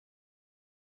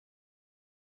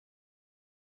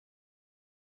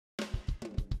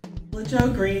Joe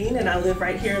Green, and I live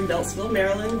right here in Beltsville,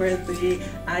 Maryland, where the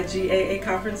IGAA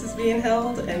conference is being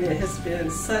held, and it has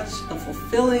been such a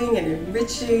fulfilling and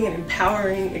enriching and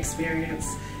empowering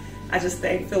experience. I just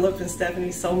thank Philip and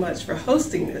Stephanie so much for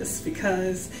hosting this,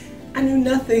 because I knew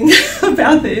nothing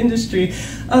about the industry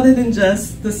other than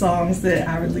just the songs that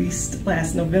I released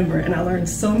last November, and I learned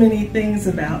so many things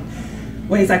about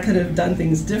ways I could have done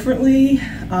things differently.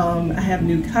 I have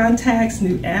new contacts,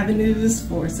 new avenues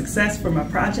for success for my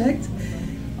project,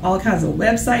 all kinds of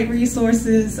website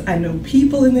resources. I know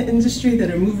people in the industry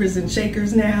that are movers and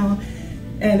shakers now,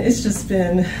 and it's just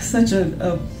been such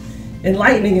a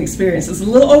enlightening experience. It's a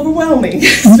little overwhelming,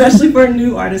 especially for a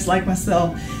new artist like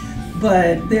myself,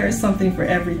 but there is something for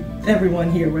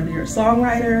everyone here, whether you're a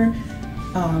songwriter,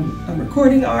 a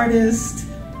recording artist,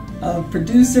 a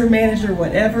producer, manager,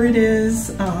 whatever it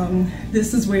is,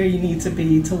 this is where you need to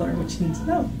be to learn what you need to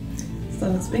know.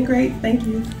 So it's been great. Thank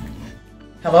you.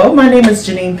 Hello, my name is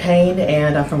Janine Payne,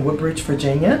 and I'm from Woodbridge,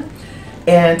 Virginia.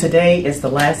 And today is the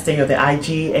last day of the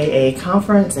IGAA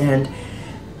conference, and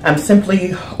I'm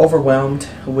simply overwhelmed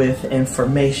with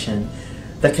information,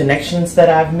 the connections that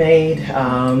I've made,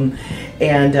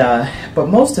 but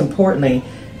most importantly,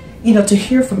 you know, to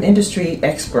hear from industry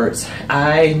experts.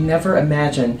 I never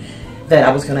imagined that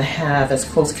I was going to have as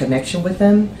close connection with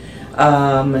them.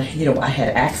 You know, I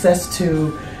had access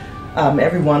to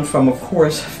everyone from, of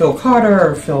course, Phil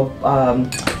Carter,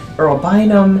 Earl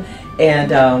Bynum,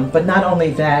 and but not only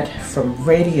that, from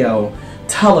radio,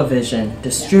 television,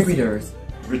 distributors.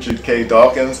 Richard K.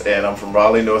 Dawkins, and I'm from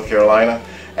Raleigh, North Carolina.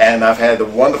 And I've had the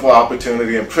wonderful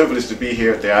opportunity and privilege to be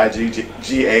here at the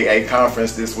IGAA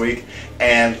conference this week.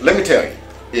 And let me tell you,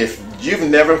 if you've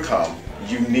never come,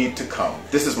 you need to come.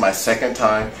 This is my second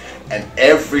time, and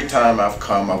every time I've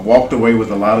come, I've walked away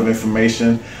with a lot of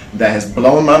information that has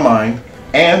blown my mind,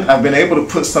 and I've been able to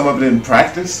put some of it in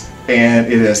practice,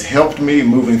 and it has helped me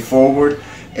moving forward.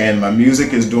 And my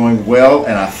music is doing well,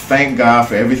 and I thank God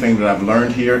for everything that I've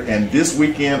learned here. And this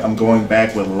weekend I'm going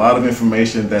back with a lot of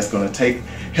information that's going to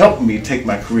help me take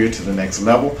my career to the next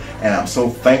level. And I'm so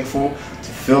thankful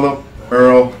to Philip,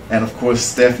 Earl, and of course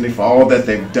Stephanie for all that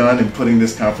they've done in putting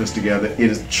this conference together. It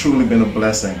has truly been a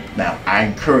blessing. Now I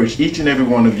encourage each and every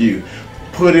one of you,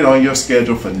 put it on your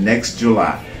schedule for next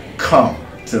July. Come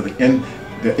to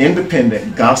the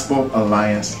Independent Gospel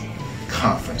Alliance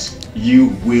Conference. You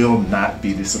will not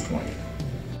be disappointed.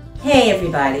 Hey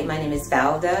everybody, my name is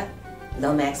Valda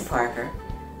Lomax Parker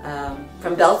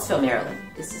from Beltsville, Maryland.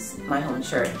 This is my home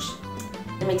church.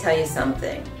 Let me tell you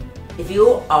something. If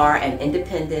you are an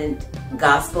independent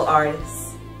gospel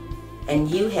artist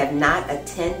and you have not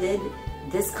attended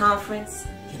this conference,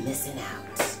 you're missing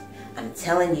out. I'm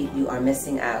telling you, you are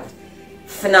missing out.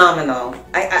 Phenomenal.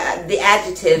 The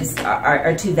adjectives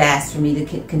are too vast for me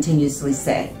to continuously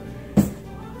say.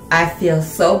 I feel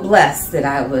so blessed that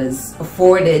I was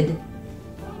afforded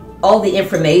all the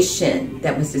information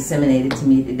that was disseminated to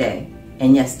me today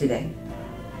and yesterday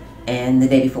and the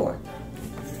day before.